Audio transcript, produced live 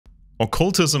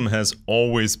Occultism has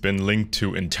always been linked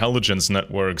to intelligence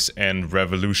networks and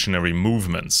revolutionary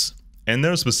movements. And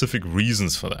there are specific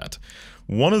reasons for that.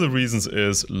 One of the reasons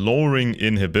is lowering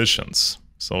inhibitions.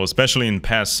 So especially in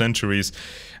past centuries,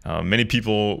 many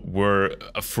people were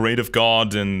afraid of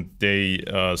God, and they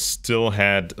still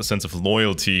had a sense of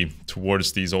loyalty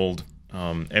towards these old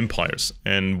empires.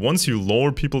 And once you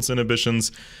lower people's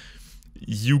inhibitions,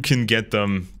 you can get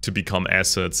them to become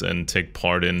assets and take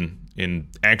part in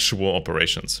actual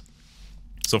operations.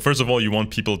 So first of all, you want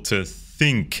people to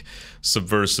think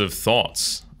subversive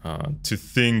thoughts, to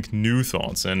think new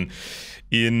thoughts. And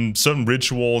in certain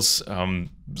rituals,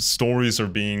 stories are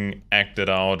being acted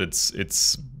out.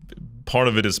 It's part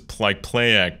of it is like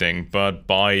play acting, but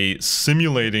by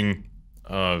simulating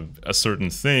a certain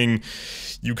thing,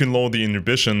 you can lower the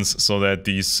inhibitions so that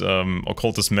these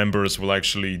occultist members will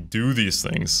actually do these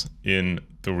things in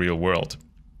the real world.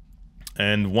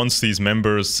 And once these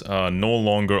members no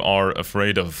longer are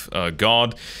afraid of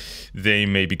God, they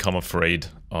may become afraid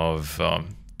of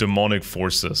demonic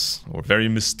forces or very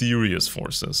mysterious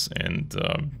forces. And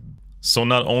so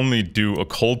not only do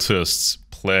occultists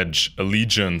pledge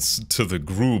allegiance to the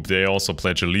group, they also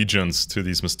pledge allegiance to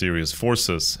these mysterious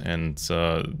forces. And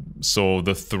so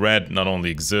the threat not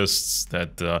only exists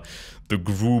that the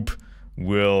group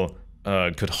will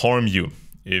could harm you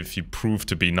if you prove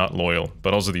to be not loyal,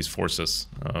 but also these forces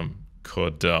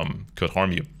could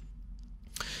harm you.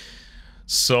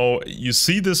 So you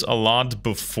see this a lot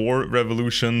before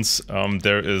revolutions.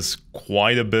 There is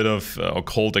quite a bit of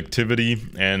occult activity,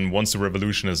 and once the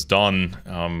revolution is done,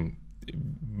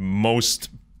 most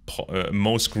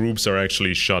groups are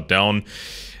actually shut down,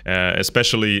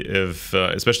 especially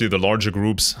the larger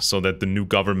groups, so that the new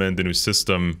government, the new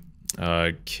system,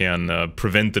 can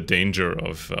prevent the danger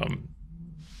of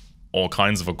all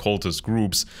kinds of occultist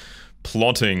groups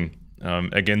plotting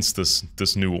against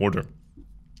this new order.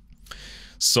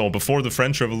 So before the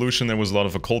French Revolution, there was a lot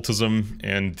of occultism,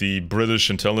 and the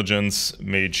British intelligence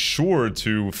made sure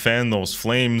to fan those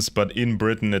flames. But in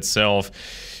Britain itself,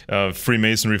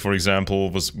 Freemasonry, for example,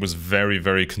 was very,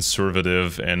 very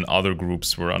conservative, and other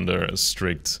groups were under a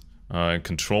strict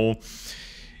control.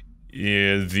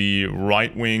 The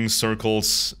right-wing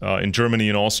circles in Germany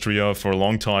and Austria for a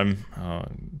long time,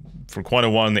 for quite a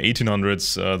while in the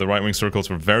 1800s, the right-wing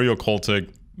circles were very occultic,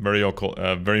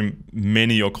 very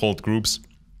many occult groups.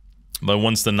 But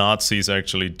once the Nazis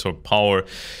actually took power,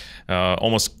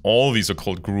 almost all these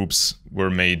occult groups were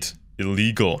made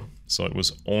illegal. So it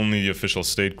was only the official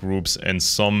state groups and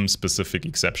some specific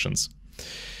exceptions.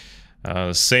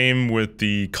 Same with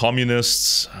the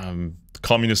communists. The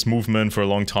communist movement for a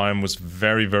long time was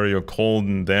very, very occult.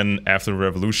 And then after the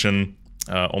revolution,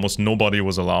 almost nobody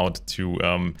was allowed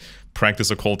to practice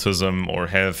occultism or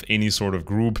have any sort of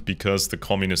group, because the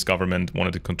communist government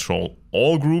wanted to control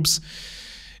all groups.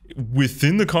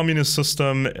 Within the communist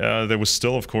system, there was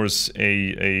still, of course,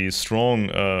 a strong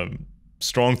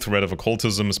threat of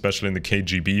occultism, especially in the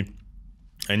KGB.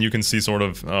 And you can see sort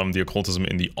of the occultism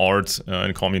in the art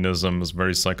in communism was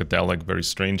very psychedelic, very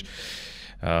strange.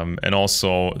 And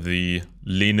also the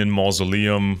Lenin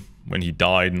mausoleum, when he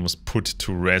died and was put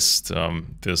to rest,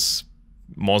 this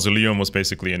mausoleum was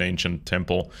basically an ancient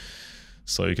temple.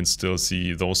 So you can still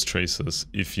see those traces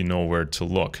if you know where to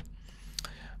look.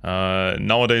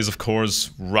 Nowadays, of course,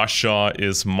 Russia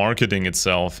is marketing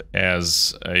itself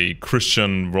as a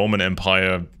Christian Roman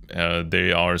Empire.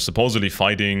 They are supposedly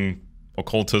fighting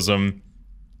occultism.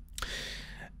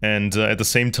 And at the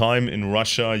same time, in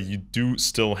Russia, you do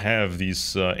still have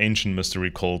these ancient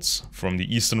mystery cults from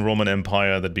the Eastern Roman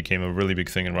Empire that became a really big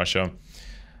thing in Russia.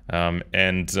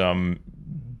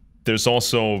 There's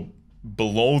also,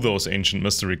 below those ancient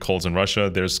mystery cults in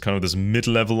Russia, there's kind of this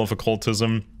mid-level of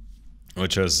occultism,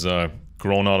 which has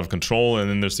grown out of control. And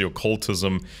then there's the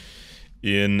occultism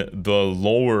in the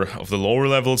lower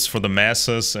levels for the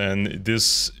masses, and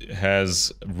this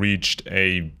has reached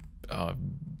a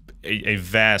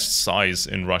vast size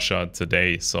in Russia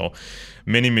today. So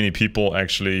many people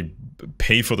actually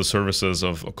pay for the services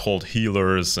of occult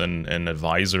healers and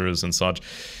advisors and such.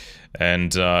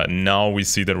 And now we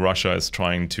see that Russia is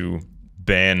trying to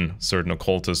ban certain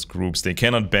occultist groups. They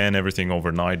cannot ban everything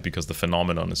overnight because the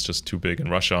phenomenon is just too big in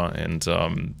Russia. And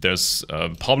there's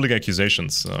public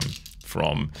accusations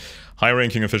from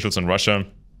high-ranking officials in Russia,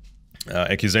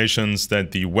 accusations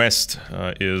that the West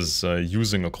is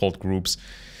using occult groups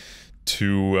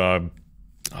to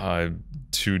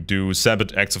do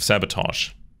acts of sabotage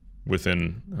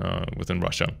within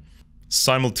Russia.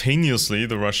 Simultaneously,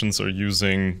 the Russians are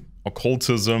using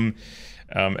occultism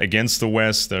against the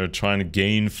West. They're trying to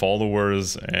gain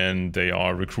followers, and they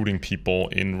are recruiting people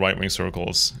in right-wing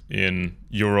circles in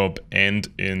Europe and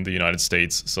in the United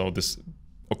States. So this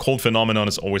occult phenomenon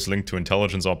is always linked to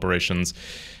intelligence operations.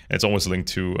 It's always linked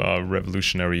to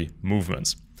revolutionary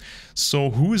movements. So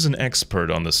who is an expert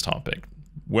on this topic?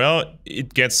 Well,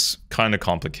 it gets kind of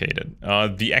complicated.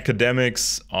 The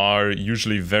academics are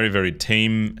usually very, very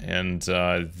tame, and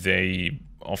they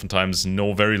oftentimes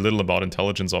know very little about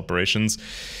intelligence operations.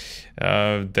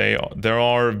 There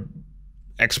are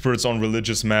experts on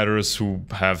religious matters who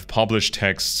have published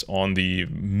texts on the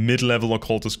mid-level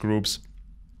occultist groups.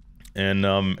 And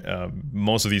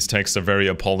most of these texts are very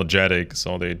apologetic,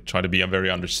 so they try to be very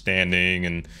understanding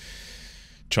and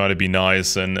try to be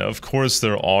nice. And of course,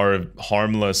 there are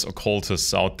harmless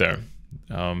occultists out there.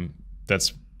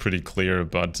 That's pretty clear,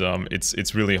 but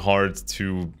it's really hard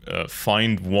to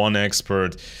find one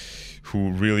expert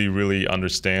who really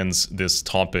understands this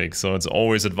topic. So it's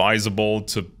always advisable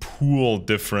to pool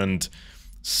different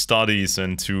studies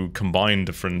and to combine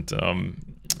different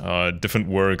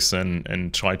works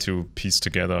and try to piece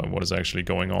together what is actually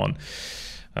going on.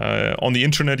 On the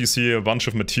internet, you see a bunch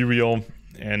of material,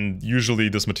 and usually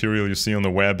this material you see on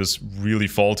the web is really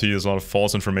faulty. There's a lot of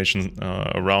false information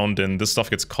around, and this stuff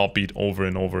gets copied over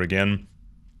and over again.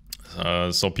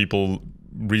 So people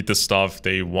read this stuff,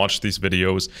 they watch these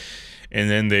videos, and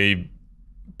then they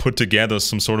put together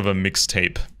some sort of a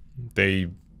mixtape. They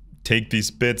take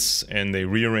these bits and they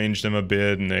rearrange them a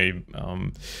bit, and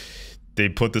they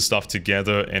put this stuff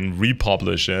together and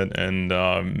republish it, and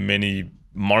many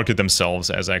market themselves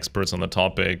as experts on the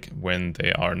topic when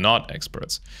they are not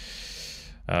experts.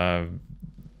 You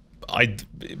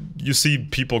see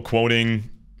people quoting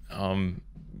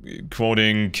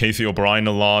Kathy O'Brien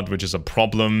a lot, which is a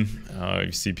problem.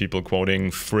 You see people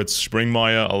quoting Fritz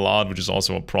Springmeier a lot, which is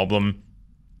also a problem.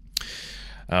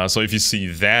 So if you see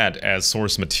that as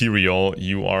source material,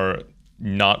 you are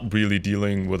not really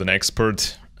dealing with an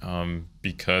expert,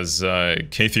 because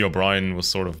Kathy O'Brien was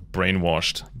sort of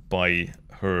brainwashed by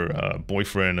her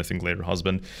boyfriend, I think later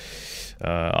husband.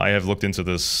 I have looked into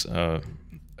this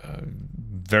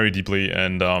very deeply,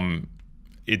 and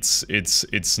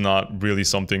it's not really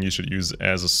something you should use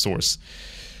as a source.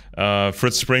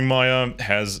 Fritz Springmeier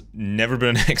has never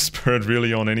been an expert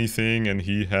really on anything, and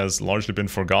he has largely been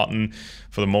forgotten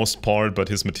for the most part, but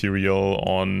his material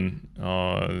on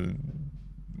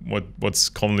what's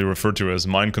commonly referred to as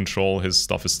mind control, his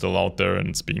stuff is still out there, and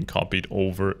it's being copied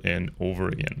over and over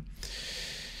again.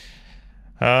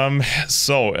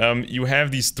 You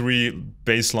have these three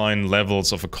baseline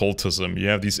levels of occultism. You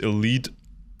have these elite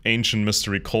ancient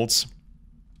mystery cults,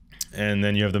 and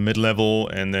then you have the mid-level,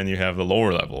 and then you have the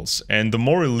lower levels. And the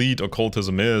more elite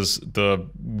occultism is, the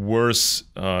worse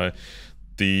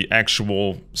the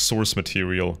actual source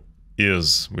material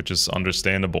is, which is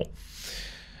understandable.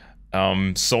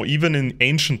 So even in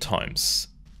ancient times,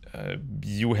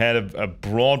 you had a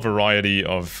broad variety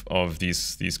of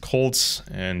these cults,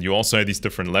 and you also had these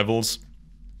different levels.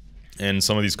 And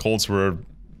some of these cults were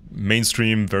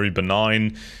mainstream, very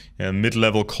benign, and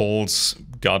mid-level cults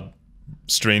got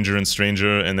stranger and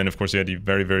stranger, and then of course you had the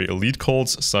very, very elite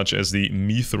cults, such as the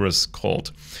Mithras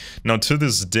cult. Now to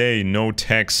this day, no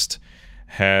text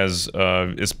is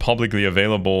publicly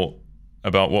available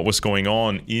about what was going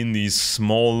on in these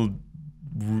small,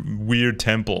 weird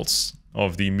temples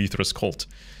of the Mithras cult.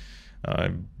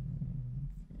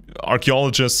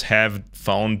 Archaeologists have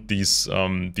found these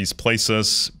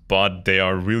places, but they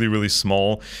are really, really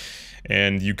small,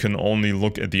 and you can only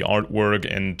look at the artwork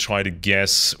and try to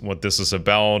guess what this is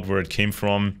about, where it came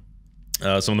from.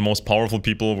 Some of the most powerful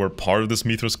people were part of this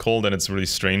Mithras cult, and it's really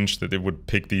strange that they would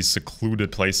pick these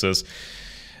secluded places.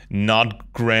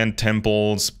 Not grand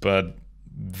temples, but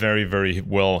very, very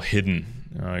well hidden.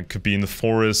 It could be in the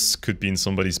forests, could be in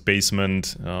somebody's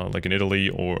basement, like in Italy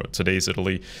or today's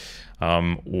Italy,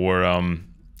 or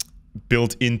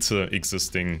built into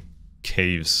existing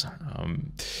caves.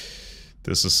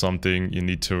 This is something you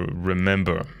need to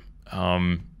remember.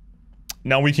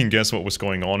 Now we can guess what was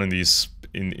going on in these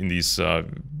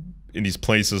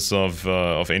places of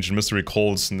ancient mystery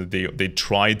cults, and they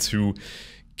tried to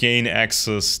gain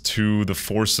access to the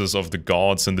forces of the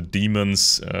gods and the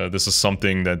demons. This is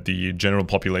something that the general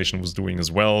population was doing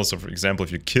as well. So for example,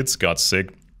 if your kids got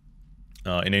sick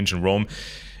in ancient Rome,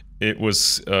 it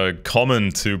was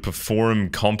common to perform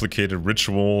complicated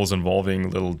rituals involving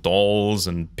little dolls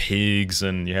and pigs,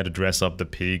 and you had to dress up the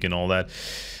pig and all that.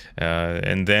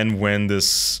 And then when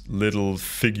this little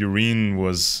figurine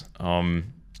was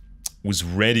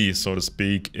ready, so to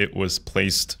speak, it was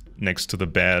placed next to the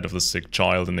bed of the sick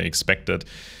child, and they expected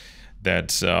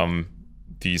that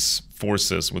these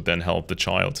forces would then help the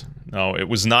child. Now, it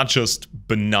was not just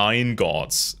benign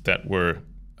gods that were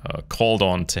called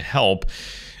on to help.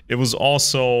 It was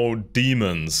also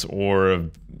demons or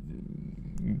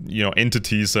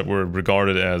entities that were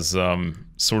regarded as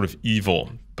sort of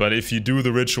evil. But if you do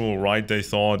the ritual right, they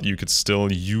thought you could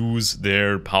still use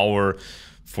their power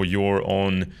for your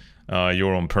own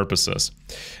purposes.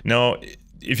 Now,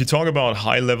 if you talk about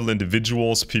high-level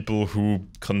individuals, people who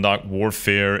conduct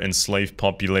warfare, enslaved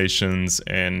populations,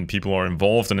 and people who are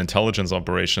involved in intelligence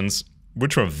operations,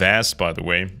 which are vast, by the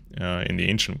way, in the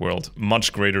ancient world,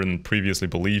 much greater than previously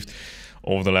believed.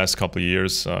 Over the last couple of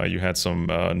years, you had some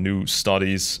new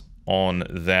studies on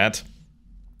that.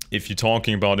 If you're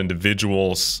talking about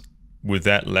individuals with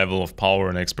that level of power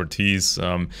and expertise,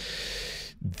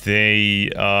 they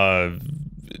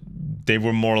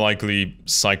were more likely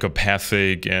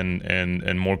psychopathic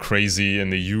and more crazy,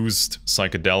 and they used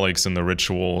psychedelics in the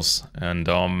rituals, and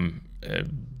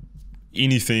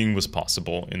anything was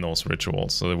possible in those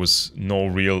rituals. So there was no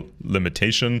real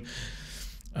limitation.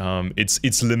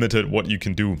 It's limited what you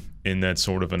can do in that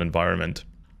sort of an environment.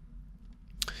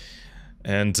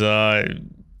 And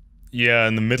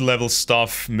in the mid-level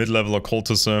stuff, mid-level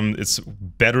occultism, it's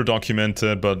better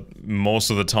documented, but most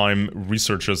of the time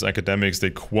researchers, academics, they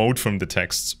quote from the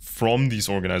texts from these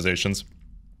organizations.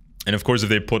 And of course, if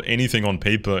they put anything on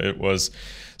paper, it was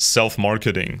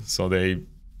self-marketing. So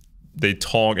they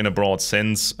talk in a broad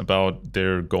sense about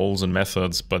their goals and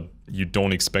methods, but you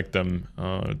don't expect them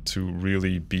to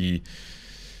really be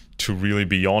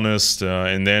honest.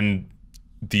 And then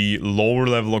the lower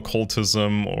level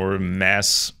occultism or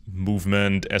mass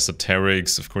movement,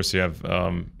 esoterics, of course, you have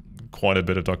quite a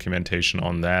bit of documentation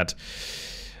on that.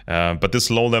 But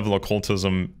this low level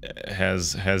occultism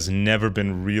has never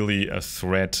been really a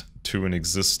threat to an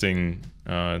existing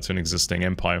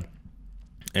empire.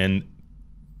 And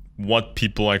what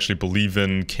people actually believe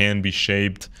in can be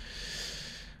shaped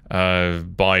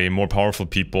by more powerful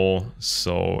people,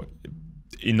 so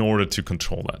in order to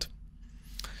control that.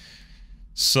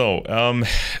 So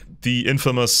the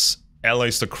infamous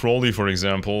Aleister Crowley, for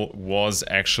example, was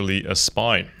actually a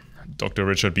spy. Dr.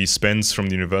 Richard B. Spence from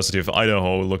the University of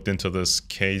Idaho looked into this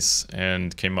case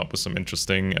and came up with some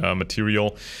interesting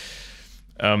material.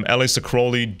 Aleister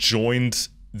Crowley joined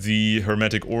the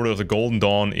Hermetic Order of the Golden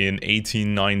Dawn in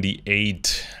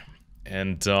 1898,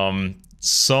 and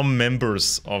some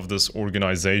members of this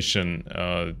organization,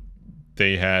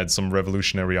 they had some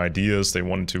revolutionary ideas. They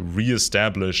wanted to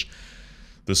reestablish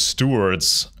the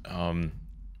Stuarts.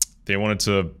 They wanted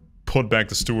to put back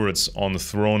the Stuarts on the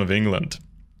throne of England.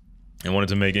 They wanted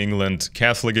to make England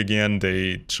Catholic again.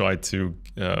 They tried to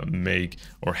make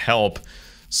or help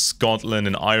Scotland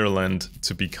and Ireland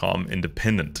to become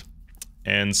independent.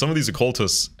 And some of these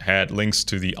occultists had links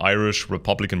to the Irish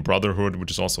Republican Brotherhood, which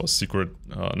is also a secret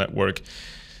network.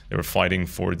 They were fighting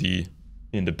for the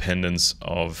independence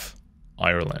of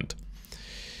Ireland.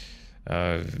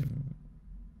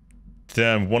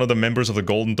 Then one of the members of the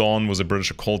Golden Dawn was a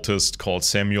British occultist called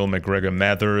Samuel MacGregor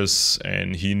Mathers,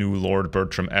 and he knew Lord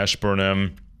Bertram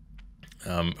Ashburnham,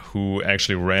 who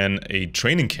actually ran a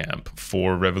training camp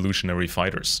for revolutionary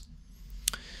fighters.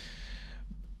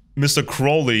 Mr.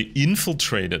 Crowley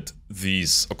infiltrated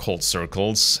these occult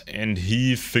circles, and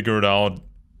he figured out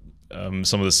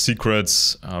some of the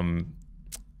secrets.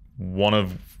 One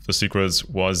of the secrets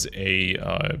was a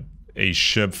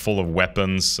ship full of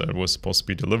weapons that was supposed to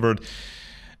be delivered,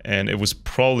 and it was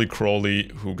probably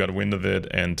Crowley who got wind of it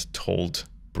and told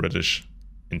British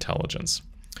intelligence.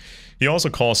 He also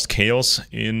caused chaos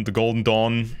in the Golden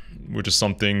Dawn, which is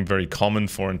something very common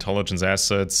for intelligence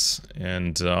assets.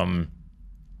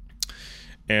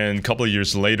 And a couple of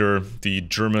years later, the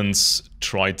Germans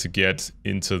tried to get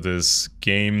into this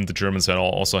game. The Germans had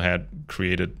also had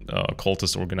created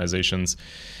occultist organizations.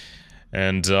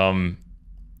 And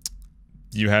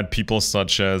you had people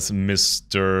such as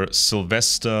Mr.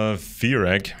 Sylvester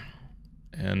Viereck,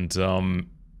 and this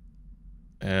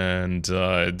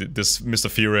Mr.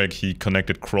 Viereck, he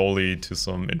connected Crowley to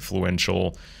some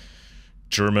influential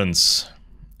Germans,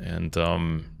 and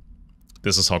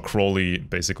this is how Crowley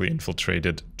basically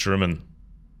infiltrated German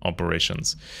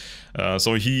operations.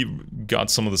 So he got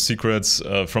some of the secrets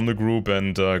from the group,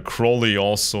 and Crowley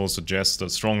also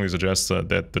strongly suggested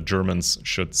that the Germans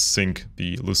should sink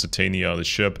the Lusitania, the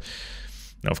ship.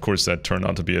 Now, of course, that turned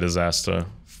out to be a disaster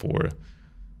for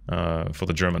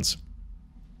the Germans.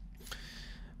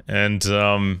 And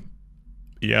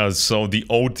so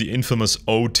the infamous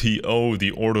OTO,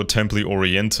 the Ordo Templi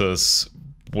Orientis,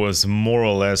 was more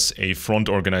or less a front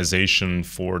organization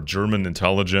for German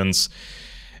intelligence.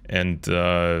 And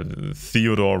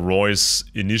Theodore Royce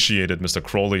initiated Mr.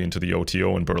 Crowley into the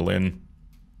OTO in Berlin.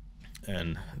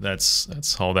 And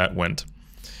that's how that went.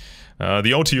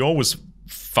 The OTO was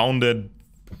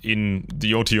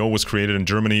created in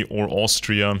Germany or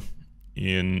Austria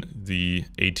in the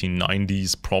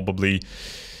 1890s, probably.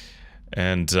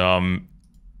 And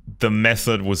the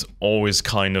method was always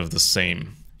kind of the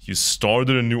same. You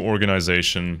started a new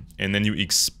organization, and then you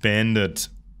expanded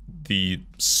the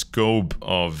scope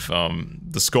of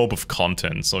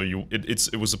content. So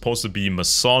it was supposed to be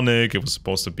Masonic. It was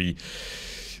supposed to be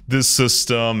this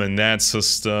system and that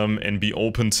system, and be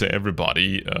open to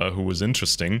everybody who was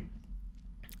interesting.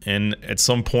 And at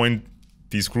some point,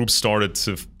 these groups started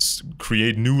to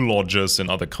create new lodges in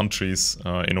other countries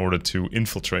in order to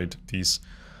infiltrate these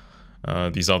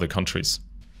other countries.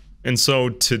 And so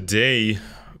today,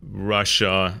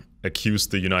 Russia accused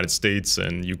the United States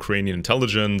and Ukrainian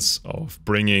intelligence of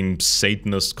bringing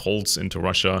Satanist cults into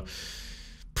Russia.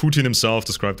 Putin himself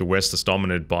described the West as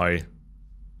dominated by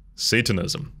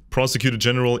Satanism. Prosecutor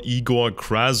General Igor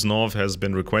Krasnov has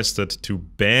been requested to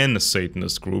ban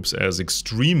Satanist groups as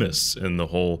extremists in the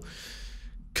whole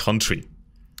country.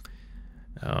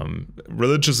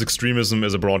 Religious extremism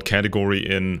is a broad category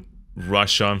in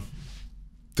Russia.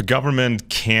 The government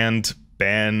can't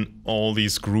ban all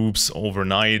these groups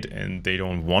overnight, and they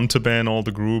don't want to ban all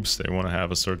the groups. They want to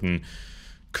have a certain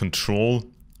control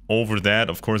over that.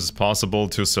 Of course, it's possible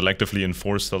to selectively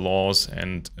enforce the laws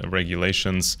and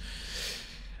regulations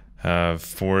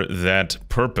for that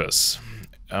purpose.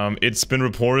 It's been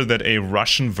reported that a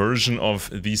Russian version of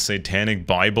the Satanic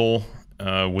Bible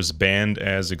was banned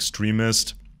as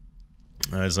extremist.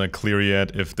 It's not clear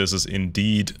yet if this is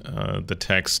indeed the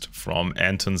text from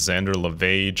Anton Zander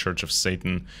LaVey, Church of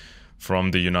Satan,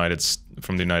 from the United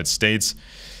States.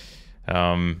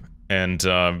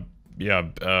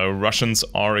 Russians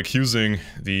are accusing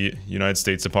the United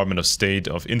States Department of State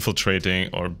of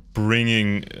infiltrating or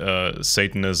bringing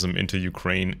Satanism into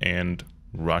Ukraine and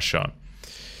Russia.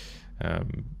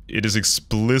 It is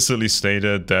explicitly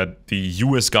stated that the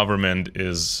U.S. government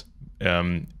is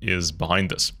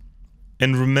behind this.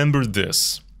 And remember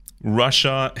this: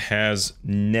 Russia has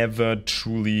never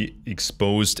truly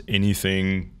exposed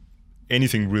anything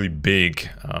really big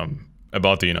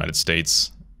about the United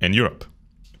States and Europe,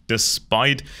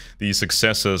 despite the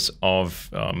successes of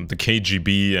the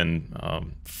KGB and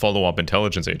follow-up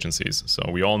intelligence agencies. So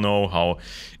we all know how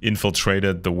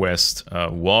infiltrated the West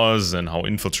was and how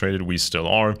infiltrated we still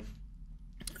are.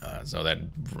 So that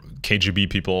KGB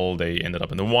people, they ended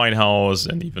up in the White House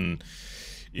and even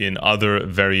in other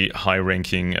very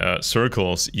high-ranking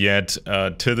circles. Yet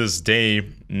to this day,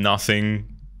 nothing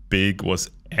big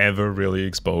was ever really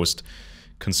exposed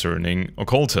concerning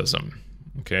occultism.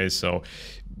 Okay, so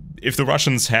if the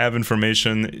Russians have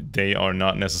information, they are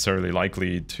not necessarily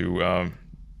likely to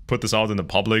put this out in the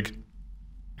public,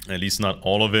 at least not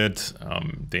all of it.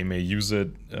 They may use it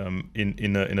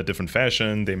in a different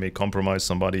fashion. They may compromise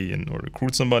somebody or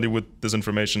recruit somebody with this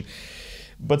information.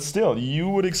 But still, you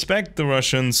would expect the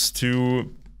Russians to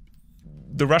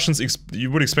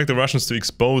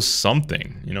expose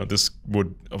something. You know, this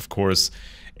would, of course,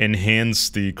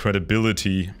 enhance the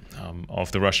credibility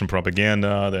of the Russian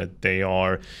propaganda that they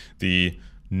are the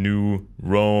new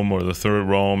Rome or the third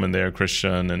Rome, and they're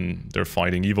Christian and they're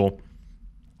fighting evil.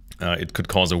 It could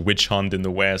cause a witch hunt in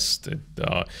the West. It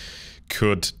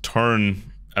could turn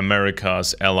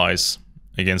America's allies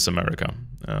against America,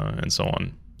 and so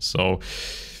on. So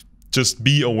just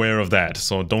be aware of that.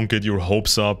 So don't get your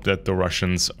hopes up that the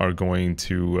Russians are going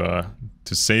to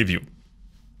save you.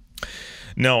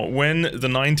 Now, when the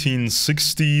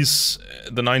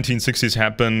 1960s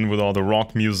happened with all the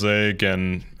rock music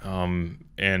and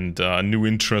new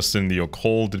interest in the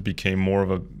occult, it became more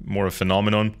of a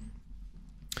phenomenon.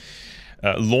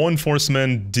 Law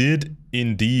enforcement did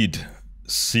indeed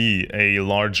see a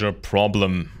larger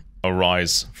problem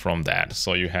arise from that.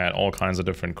 So you had all kinds of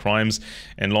different crimes,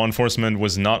 and law enforcement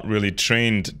was not really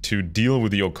trained to deal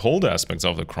with the occult aspects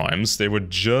of the crimes. They were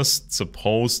just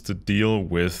supposed to deal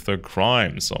with the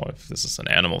crime. So if this is an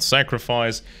animal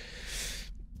sacrifice,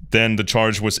 then the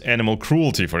charge was animal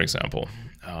cruelty, for example,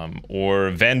 or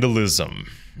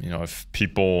vandalism. You know, if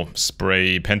people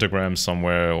spray pentagrams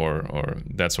somewhere or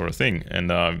that sort of thing.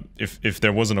 And if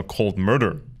there was an occult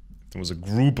murder, there was a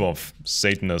group of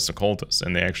Satanist occultists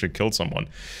and they actually killed someone,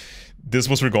 this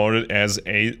was regarded as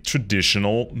a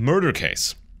traditional murder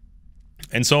case.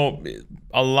 And so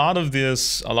a lot of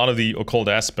the occult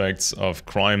aspects of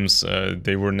crimes,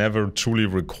 they were never truly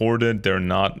recorded. They're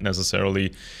not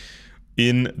necessarily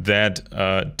in that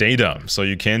data. So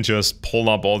you can't just pull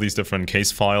up all these different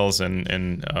case files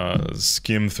and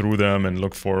skim through them and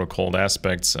look for occult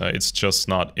aspects. It's just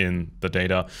not in the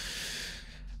data.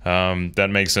 That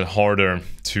makes it harder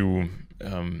to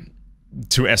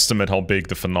estimate how big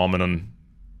the phenomenon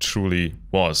truly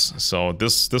was. So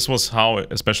this was how,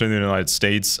 especially in the United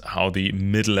States, how the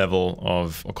mid-level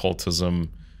of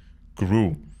occultism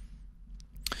grew.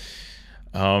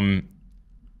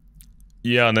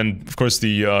 Yeah, and then of course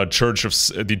the Church of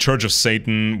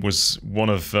Satan was one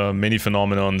of many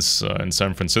phenomenons in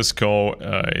San Francisco.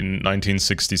 In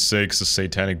 1966, the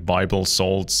Satanic Bible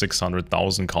sold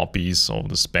 600,000 copies over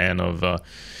the span of a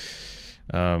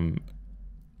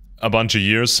bunch of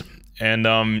years. And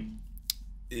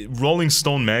Rolling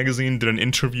Stone magazine did an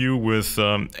interview with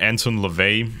Anton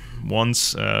LaVey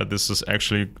once. This is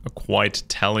actually a quite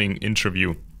telling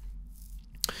interview.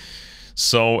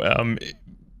 So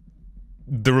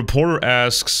the reporter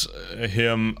asks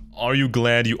him, "Are you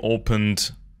glad you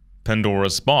opened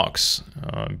Pandora's box?"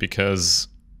 Because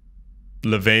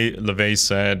LaVey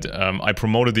said, "I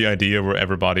promoted the idea where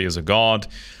everybody is a god.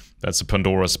 That's a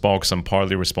Pandora's box I'm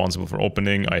partly responsible for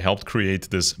opening. I helped create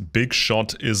this big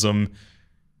shot-ism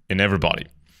in everybody."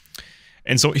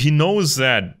 And so he knows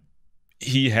that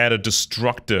he had a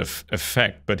destructive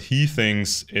effect, but he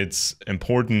thinks it's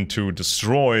important to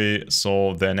destroy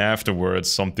so then afterwards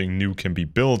something new can be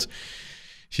built.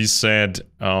 He said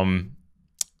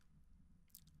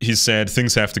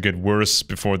things have to get worse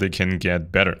before they can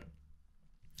get better.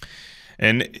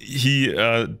 And he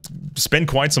spent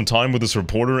quite some time with this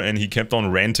reporter, and he kept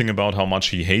on ranting about how much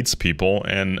he hates people.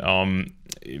 And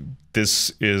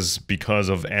this is because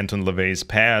of Anton LaVey's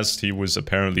past. He was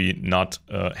apparently not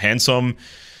handsome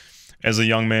as a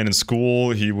young man in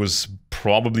school. He was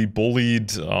probably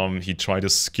bullied. He tried to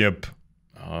skip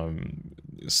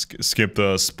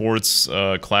the sports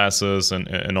classes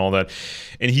and all that.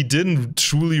 And he didn't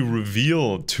truly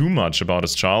reveal too much about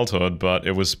his childhood, but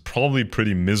it was probably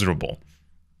pretty miserable.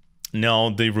 Now,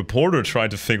 the reporter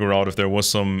tried to figure out if there was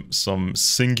some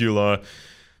singular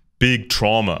big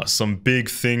trauma, some big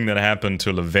thing that happened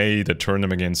to LaVey that turned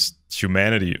him against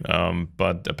humanity,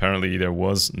 but apparently there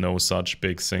was no such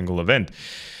big single event.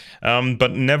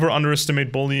 But never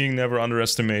underestimate bullying, never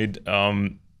underestimate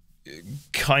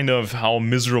kind of how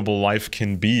miserable life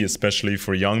can be, especially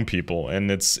for young people.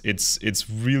 And it's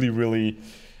really, really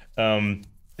an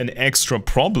extra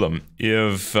problem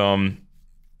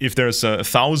if there's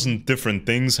 1,000 different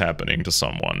things happening to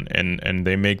someone and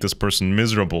they make this person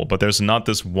miserable, but there's not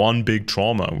this one big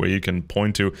trauma where you can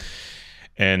point to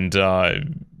and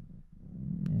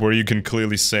where you can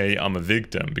clearly say, I'm a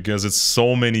victim, because it's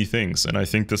so many things. And I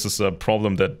think this is a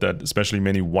problem that especially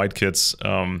many white kids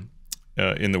in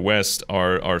the West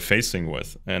are facing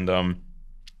with. And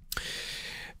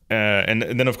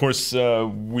then, of course,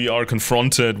 we are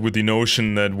confronted with the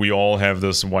notion that we all have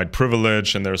this white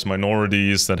privilege, and there's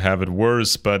minorities that have it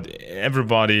worse. But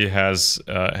everybody has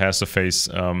to face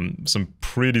some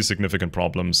pretty significant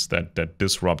problems that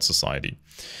disrupt society.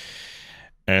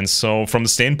 And so, from the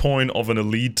standpoint of an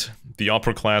elite, the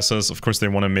upper classes, of course, they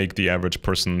want to make the average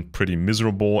person pretty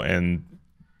miserable, and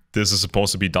this is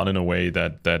supposed to be done in a way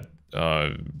that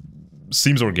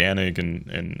seems organic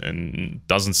and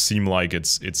doesn't seem like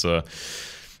it's an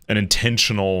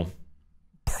intentional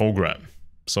program,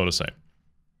 so to say.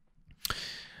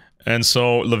 And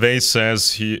so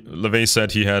LaVey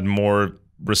said he had more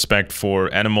respect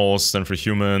for animals than for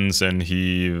humans, and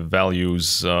he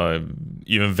values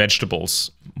even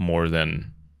vegetables more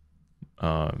than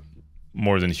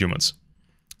humans.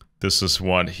 This is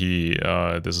what he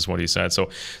said. So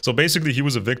basically, he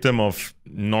was a victim of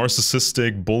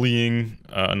narcissistic bullying.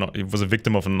 He was a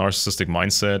victim of a narcissistic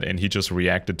mindset, and he just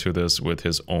reacted to this with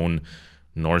his own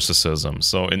narcissism.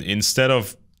 So instead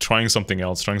of trying something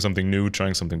else, trying something new,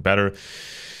 trying something better,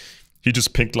 he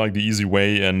just picked like the easy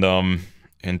way and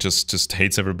just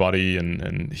hates everybody.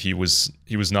 And he was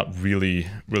not really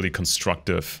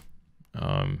constructive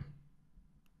in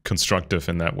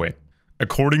that way.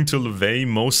 According to LaVey,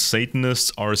 most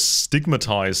Satanists are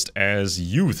stigmatized as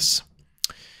youths.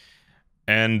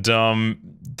 And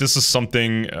this is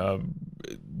something,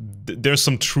 there's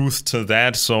some truth to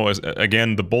that. So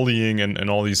again, the bullying and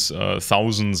all these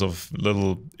thousands of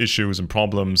little issues and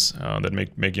problems that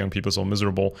make young people so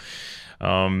miserable.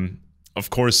 Of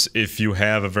course, if you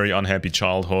have a very unhappy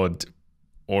childhood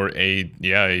or a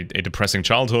depressing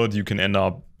childhood, you can end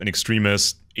up an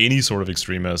extremist, any sort of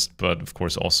extremist, but of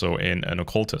course also an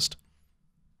occultist.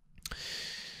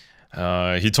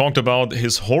 He talked about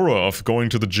his horror of going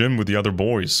to the gym with the other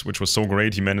boys, which was so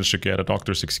great he managed to get a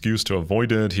doctor's excuse to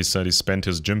avoid it. He said he spent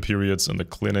his gym periods in the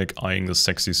clinic eyeing the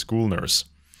sexy school nurse.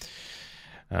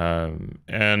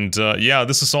 Yeah,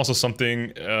 this is also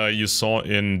something you saw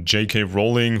in J.K.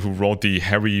 Rowling, who wrote the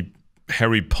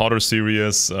Harry Potter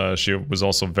series. She was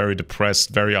also very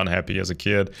depressed, very unhappy as a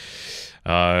kid.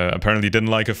 Apparently didn't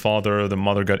like her father. The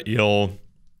mother got ill.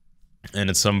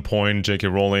 And at some point, J.K.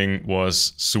 Rowling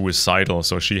was suicidal,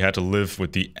 so she had to live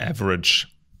with the average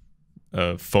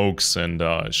folks, and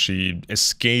she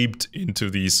escaped into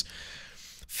these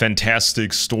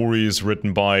fantastic stories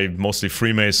written by mostly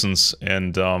Freemasons,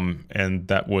 and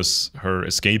that was her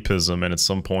escapism. And at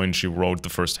some point, she wrote the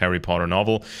first Harry Potter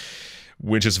novel,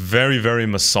 which is very, very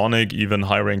Masonic. Even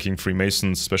high-ranking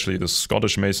Freemasons, especially the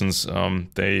Scottish Masons,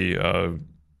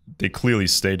 they clearly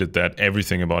stated that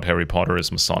everything about Harry Potter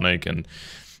is Masonic, and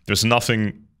there's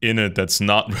nothing in it that's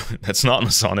not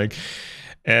Masonic.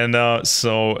 And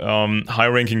so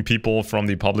high-ranking people from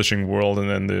the publishing world and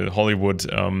then the Hollywood,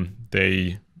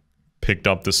 they picked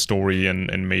up the story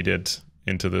and made it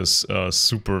into this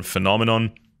super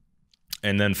phenomenon.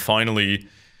 And then finally,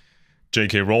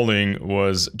 J.K. Rowling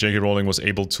was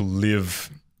able to live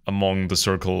among the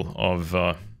circle of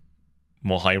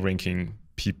more high-ranking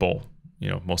people.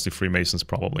 Mostly Freemasons,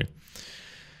 probably.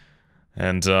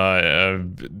 And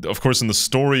of course, in the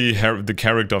story, the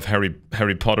character of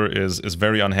Harry Potter is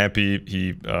very unhappy.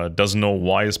 He doesn't know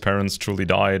why his parents truly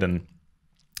died, and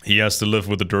he has to live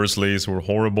with the Dursleys, who are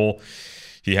horrible.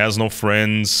 He has no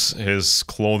friends. His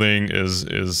clothing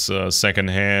is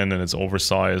secondhand and it's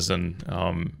oversized, and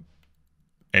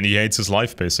he hates his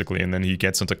life basically. And then he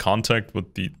gets into contact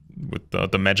with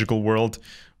the magical world,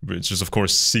 which is of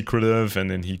course secretive, and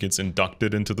then he gets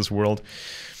inducted into this world.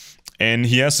 And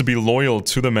he has to be loyal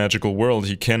to the magical world.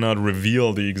 He cannot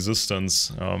reveal the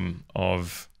existence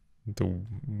of the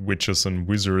witches and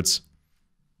wizards.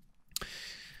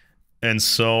 And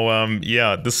so,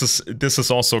 yeah, this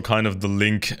is also kind of the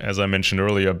link, as I mentioned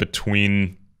earlier,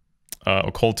 between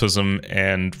occultism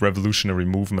and revolutionary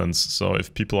movements. So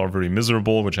if people are very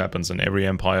miserable, which happens in every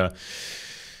empire,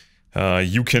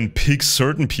 you can pick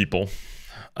certain people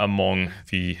among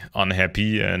the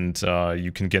unhappy, and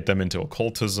you can get them into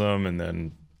occultism, and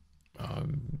then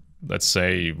let's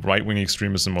say right-wing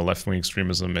extremism or left-wing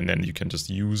extremism, and then you can just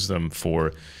use them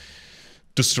for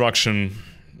destruction,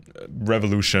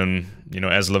 revolution.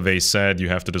 As LaVey said, you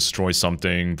have to destroy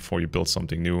something before you build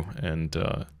something new, and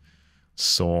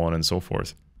so on and so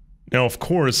forth. Now, of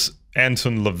course,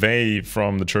 Anton LaVey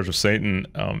from the Church of Satan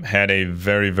had a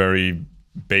very, very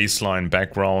baseline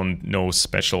background, no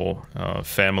special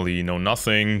family, no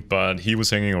nothing, but he was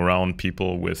hanging around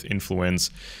people with influence,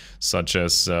 such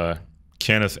as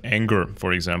Kenneth Anger,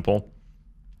 for example.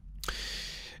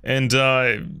 And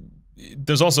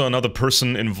there's also another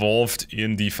person involved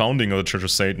in the founding of the Church of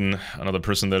Satan, another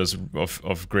person that is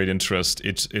of great interest.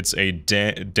 It's a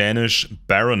Danish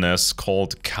baroness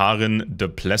called Karen de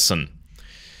Plessen.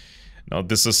 Now,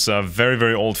 this is a very,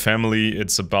 very old family.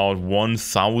 It's about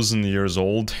 1,000 years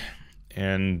old,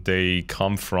 and they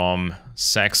come from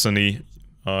Saxony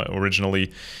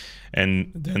originally, and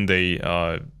then the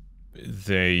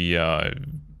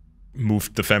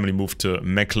family moved to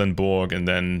Mecklenburg and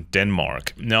then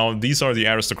Denmark. Now, these are the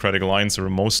aristocratic lines that are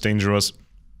most dangerous.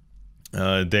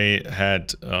 They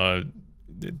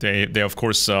of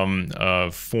course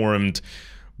formed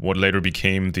what later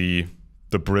became the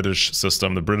British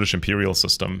system, the British imperial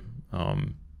system,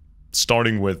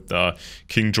 starting with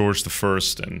King George I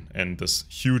and this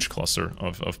huge cluster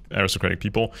of aristocratic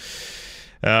people.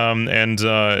 It's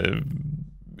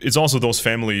also those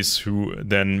families who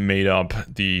then made up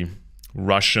the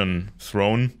Russian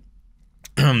throne,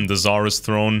 the Tsarist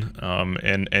throne,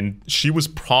 and she was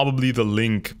probably the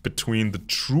link between the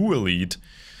true elite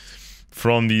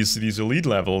from these elite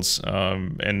levels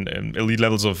and elite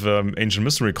levels of ancient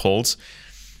mystery cults,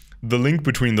 the link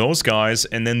between those guys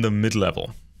and then the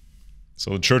mid-level.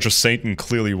 So the Church of Satan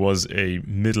clearly was a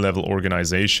mid-level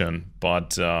organization,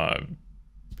 but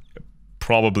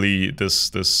probably this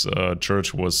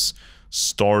church was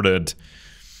started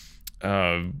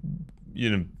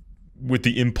with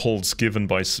the impulse given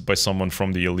by someone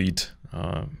from the elite,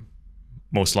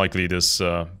 most likely this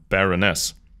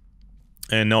baroness.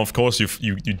 And now, of course,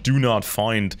 you do not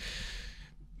find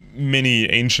many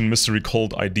ancient mystery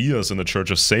cult ideas in the Church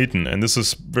of Satan, and this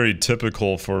is very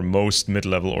typical for most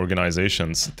mid-level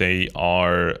organizations.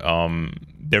 They're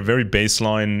very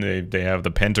baseline. They have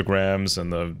the pentagrams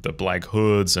and the black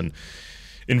hoods and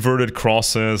inverted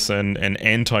crosses and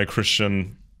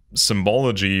anti-Christian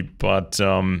symbology, but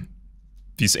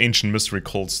the these ancient mystery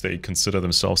cults, they consider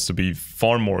themselves to be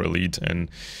far more elite, and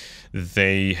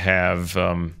they have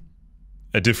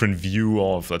a different view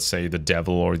of, let's say, the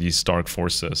devil or these dark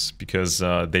forces, because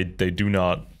they do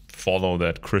not follow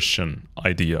that Christian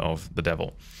idea of the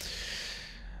devil.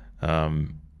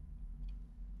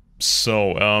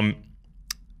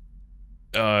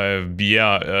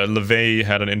 LaVey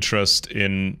had an interest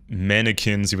in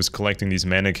mannequins. He was collecting these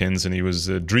mannequins, and he was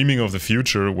dreaming of the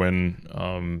future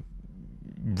when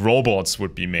robots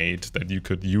would be made that you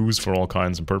could use for all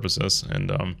kinds of purposes.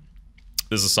 And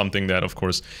this is something that, of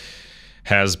course,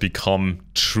 has become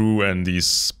true, and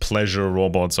these pleasure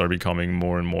robots are becoming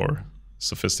more and more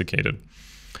sophisticated.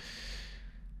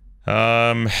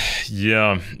 Then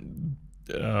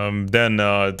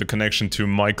the connection to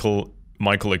Michael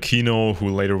Aquino, who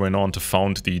later went on to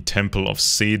found the Temple of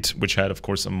Set, which had, of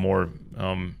course, a more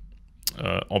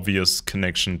obvious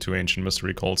connection to ancient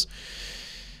mystery cults.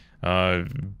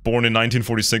 Born in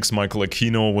 1946, Michael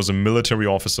Aquino was a military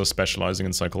officer specializing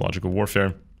in psychological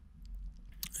warfare.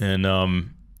 And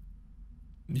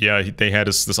they had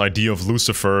this idea of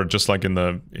Lucifer, just like in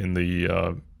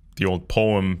the old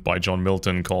poem by John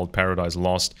Milton called Paradise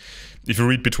Lost. If you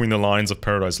read between the lines of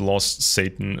Paradise Lost,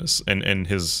 Satan and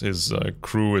his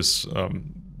crew is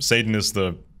Satan is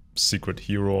the secret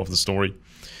hero of the story.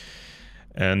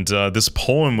 And this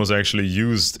poem was actually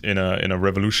used in a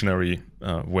revolutionary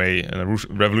way, in a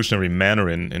revolutionary manner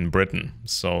in Britain.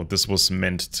 So this was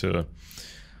meant to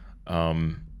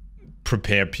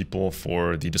prepare people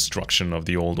for the destruction of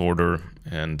the old order,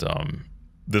 and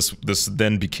this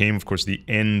then became, of course, the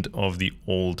end of the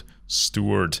old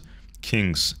Stuart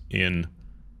kings in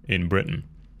Britain.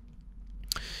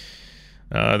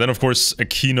 Then, of course,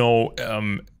 Aquino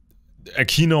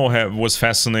was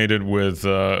fascinated with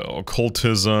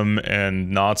occultism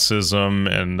and Nazism,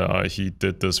 and he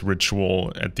did this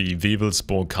ritual at the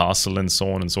Wewelsburg Castle and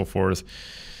so on and so forth.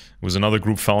 There was another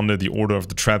group founded, the Order of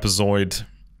the Trapezoid,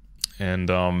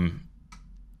 and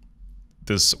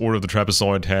this Order of the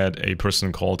Trapezoid had a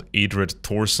person called Edred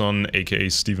Thorson, aka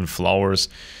Stephen Flowers.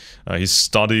 He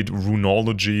studied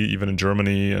runology even in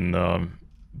Germany, and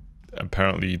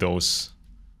apparently these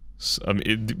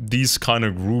kind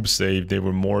of groups, they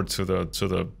were more to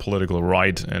the political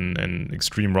right and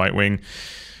extreme right wing,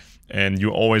 and you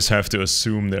always have to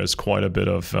assume there's quite a bit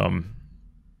of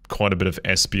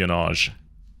espionage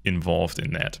involved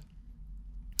in that.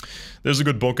 There's a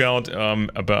good book out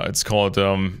it's called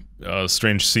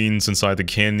Strange Scenes Inside the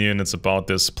Canyon. It's about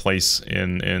this place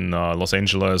in Los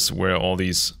Angeles where all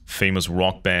these famous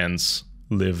rock bands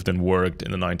lived and worked in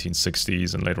the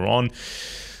 1960s and later on.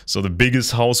 So the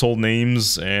biggest household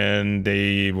names, and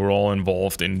they were all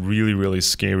involved in really, really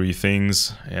scary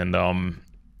things. And all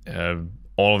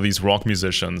of these rock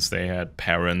musicians, they had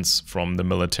parents from the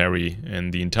military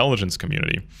and the intelligence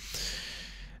community.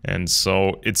 And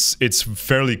so it's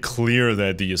fairly clear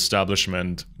that the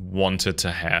establishment wanted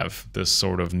to have this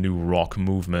sort of new rock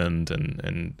movement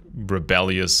and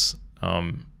rebellious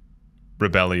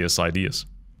ideas.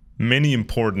 Many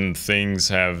important things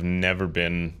have never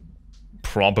been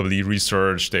properly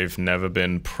researched. They've never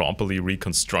been properly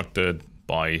reconstructed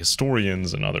by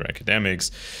historians and other academics.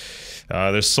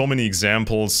 There's so many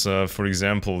examples. For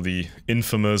example, the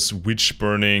infamous witch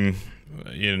burnings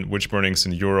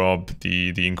in Europe,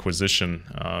 the Inquisition.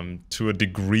 To a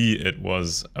degree, it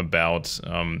was about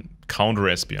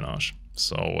counter-espionage.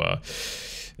 So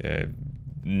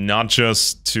not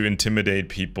just to intimidate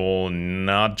people,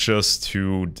 not just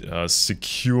to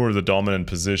secure the dominant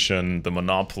position, the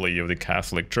monopoly of the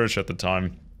Catholic Church at the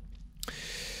time.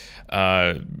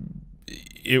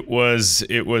 It was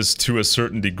to a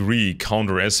certain degree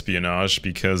counter-espionage,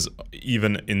 because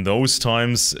even in those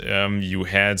times you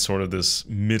had sort of this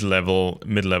mid-level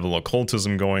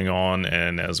occultism going on,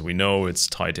 and as we know, it's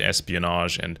tied to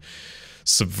espionage and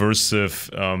subversive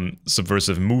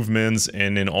movements.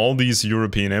 And in all these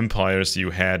European empires, you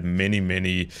had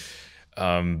many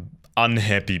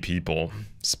unhappy people,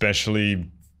 especially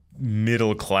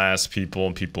middle-class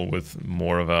people with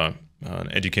more of an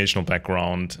educational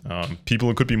background, people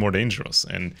who could be more dangerous,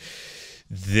 and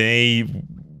they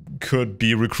could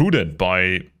be recruited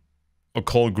by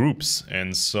occult groups.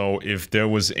 And so if there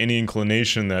was any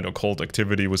inclination that occult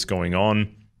activity was going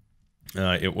on,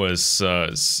 it was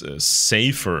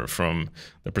safer from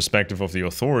the perspective of the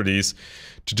authorities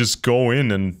to just go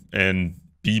in and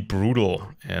be brutal,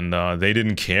 and they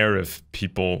didn't care if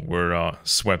people were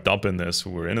swept up in this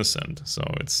who were innocent. So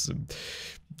it's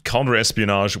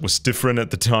counter-espionage was different at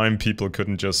the time. People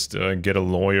couldn't just get a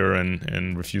lawyer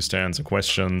and refuse to answer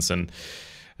questions, and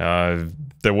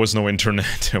there was no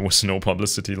internet, there was no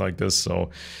publicity like this. So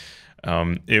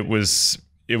It was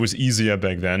easier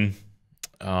back then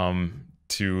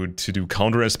to do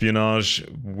counter-espionage,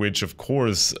 which of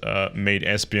course made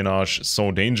espionage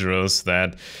so dangerous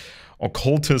that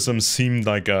occultism seemed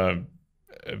like a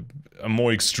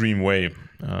more extreme way.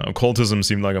 Occultism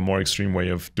seemed like a more extreme way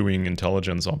of doing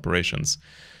intelligence operations.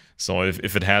 So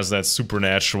if it has that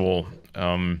supernatural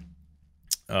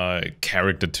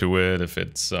character to it, if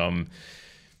it's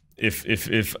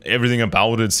if everything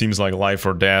about it seems like life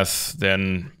or death,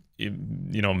 then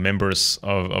members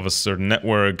of a certain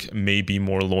network may be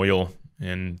more loyal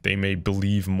and they may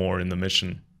believe more in the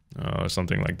mission or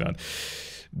something like that.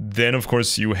 Then of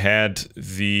course you had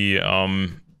the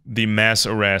mass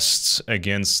arrests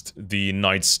against the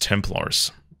Knights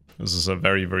Templars. This is a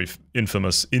very, very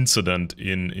infamous incident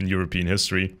in European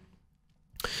history.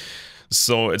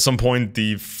 So at some point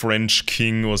the French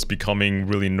king was becoming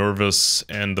really nervous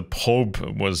and the Pope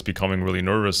was becoming really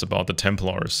nervous about the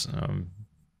Templars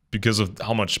because of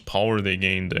how much power they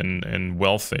gained and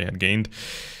wealth they had gained.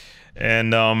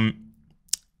 And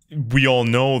we all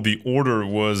know the order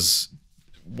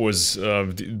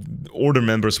the order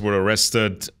members were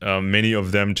arrested. Many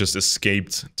of them just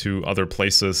escaped to other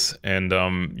places, and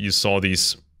you saw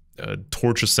these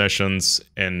torture sessions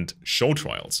and show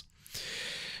trials.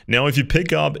 Now, if you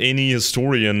pick up any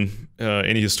historian's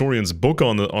book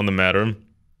on the matter,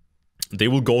 they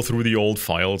will go through the old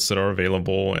files that are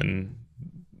available and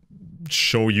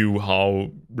show you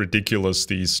how ridiculous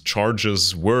these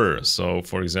charges were. So,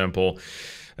 for example,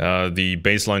 the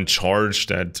baseline charge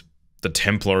that the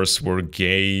Templars were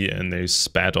gay and they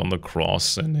spat on the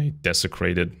cross and they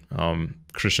desecrated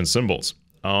Christian symbols.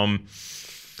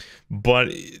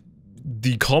 But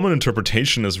the common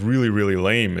interpretation is really, really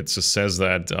lame. It just says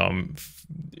that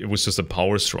it was just a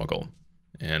power struggle,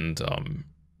 and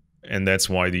that's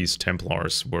why these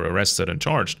Templars were arrested and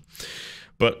charged.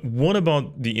 But what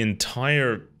about the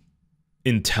entire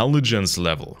intelligence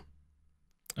level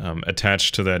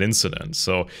attached to that incident?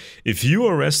 So if you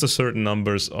arrest a certain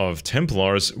numbers of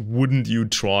Templars, wouldn't you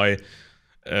try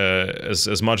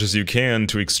as much as you can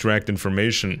to extract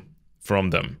information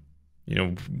from them?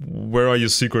 Where are your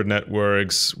secret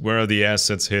networks? Where are the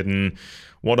assets hidden?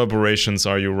 What operations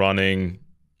are you running?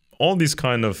 All these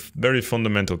kind of very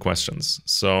fundamental questions.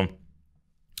 So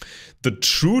the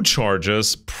true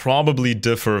charges probably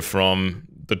differ from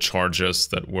the charges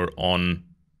that were on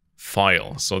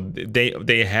file. So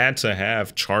they had to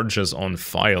have charges on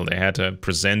file. They had to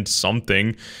present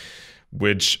something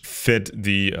which fit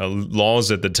the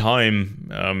laws at the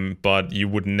time, but you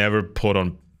would never put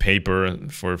on paper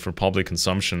for public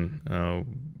consumption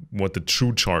what the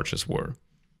true charges were.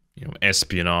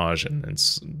 Espionage and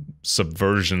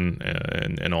subversion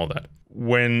and all that.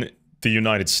 When the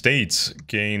United States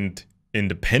gained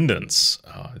independence,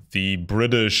 the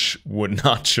British would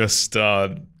not just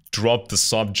drop the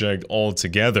subject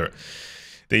altogether.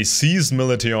 They ceased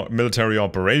military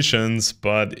operations,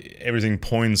 but everything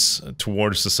points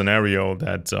towards the scenario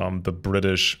that the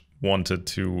British wanted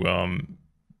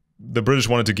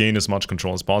to gain as much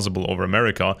control as possible over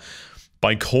America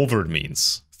by covert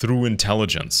means, through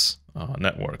intelligence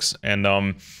networks.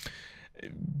 And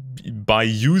by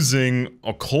using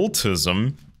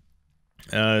occultism,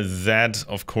 that,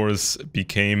 of course,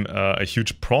 became a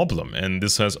huge problem. And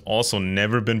this has also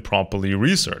never been properly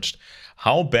researched,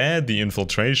 how bad the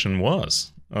infiltration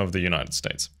was of the United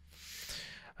States.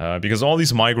 Because all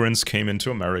these migrants came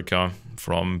into America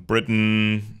from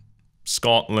Britain,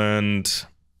 Scotland,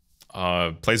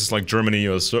 places like Germany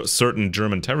or certain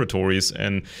German territories,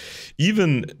 and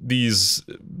even these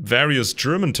various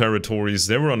German territories,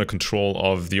 they were under control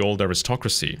of the old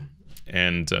aristocracy,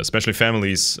 and especially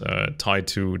families tied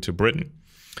to Britain,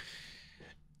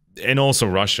 and also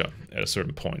Russia at a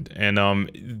certain point. And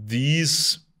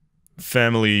these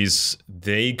families,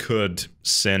 they could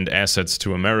send assets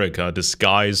to America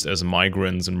disguised as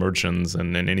migrants and merchants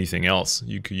and anything else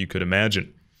you could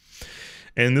imagine.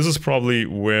 And this is probably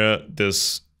where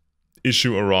this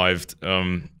issue arrived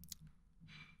in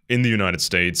the United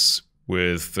States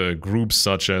with groups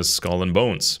such as Skull and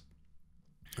Bones,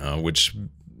 which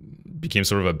became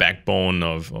sort of a backbone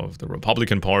of the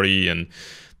Republican Party and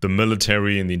the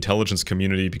military and the intelligence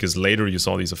community, because later you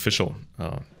saw these official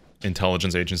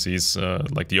intelligence agencies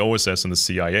like the OSS and the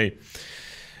CIA.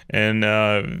 And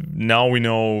now we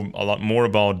know a lot more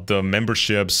about the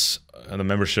memberships, the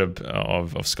membership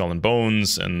of Skull and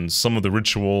Bones, and some of the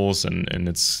rituals, and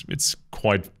it's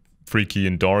quite freaky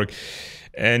and dark.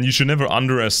 And you should never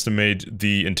underestimate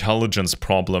the intelligence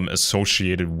problem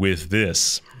associated with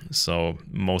this. So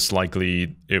most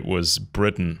likely it was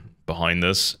Britain behind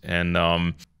this, and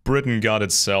Britain got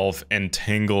itself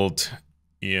entangled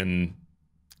in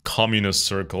communist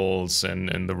circles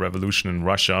and the revolution in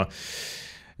Russia,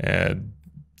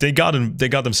 they got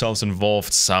themselves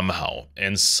involved somehow,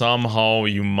 and somehow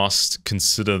you must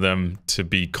consider them to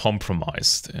be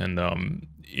compromised. And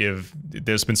if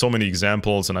there's been so many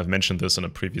examples, and I've mentioned this in a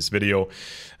previous video,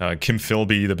 Kim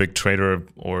Philby, the big traitor,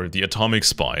 or the atomic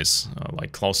spies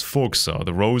like Klaus Fuchs or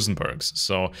the Rosenbergs.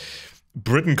 So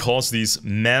Britain caused these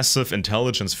massive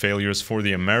intelligence failures for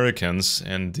the Americans,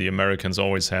 and the Americans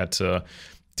always had to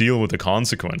deal with the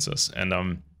consequences.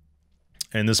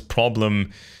 And this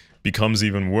problem becomes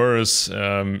even worse.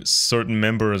 Certain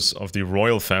members of the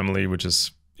royal family, which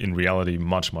is in reality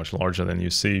much, much larger than you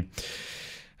see,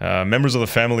 members of the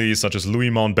family, such as Louis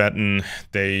Mountbatten,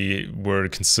 they were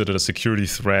considered a security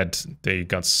threat. They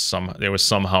were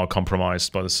somehow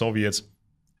compromised by the Soviets.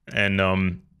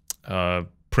 And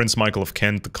Prince Michael of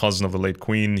Kent, the cousin of the late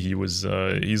Queen, he's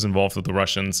involved with the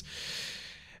Russians.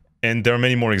 And there are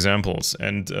many more examples.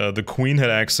 And the Queen had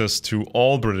access to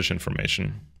all British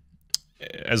information,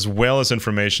 as well as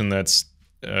information that's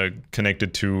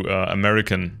connected to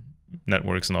American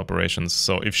networks and operations.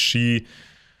 So if she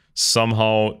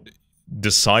somehow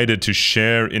decided to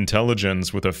share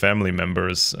intelligence with her family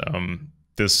members,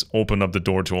 this opened up the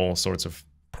door to all sorts of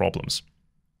problems.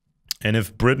 And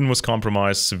if Britain was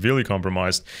compromised, severely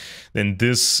compromised, then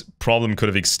this problem could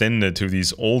have extended to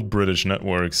these old British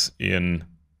networks in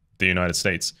the United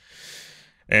States.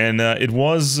 And it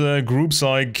was groups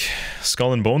like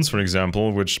Skull and Bones, for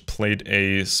example, which played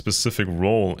a specific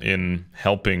role in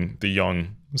helping the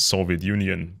young Soviet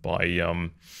Union by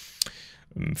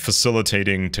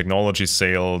facilitating technology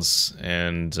sales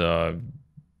and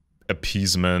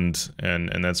appeasement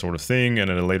and that sort of thing. And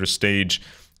at a later stage,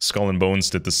 Skull and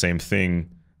Bones did the same thing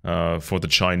for the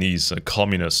Chinese,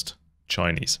 communist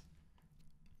Chinese.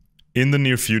 In the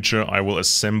near future, I will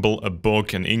assemble a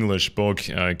book, an English book,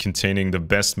 containing the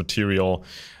best material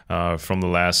from the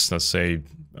last, let's say,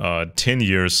 10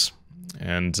 years.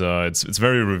 And it's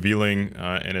very revealing,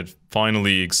 and it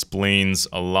finally explains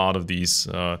a lot of these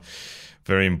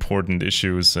very important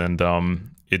issues. And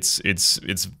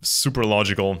it's super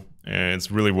logical, and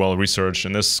it's really well researched.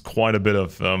 And there's quite a bit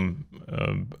of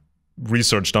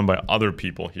research done by other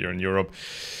people here in Europe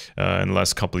in the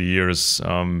last couple of years.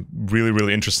 Really,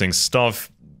 really interesting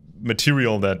stuff,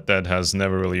 material that has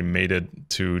never really made it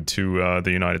to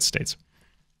the United States.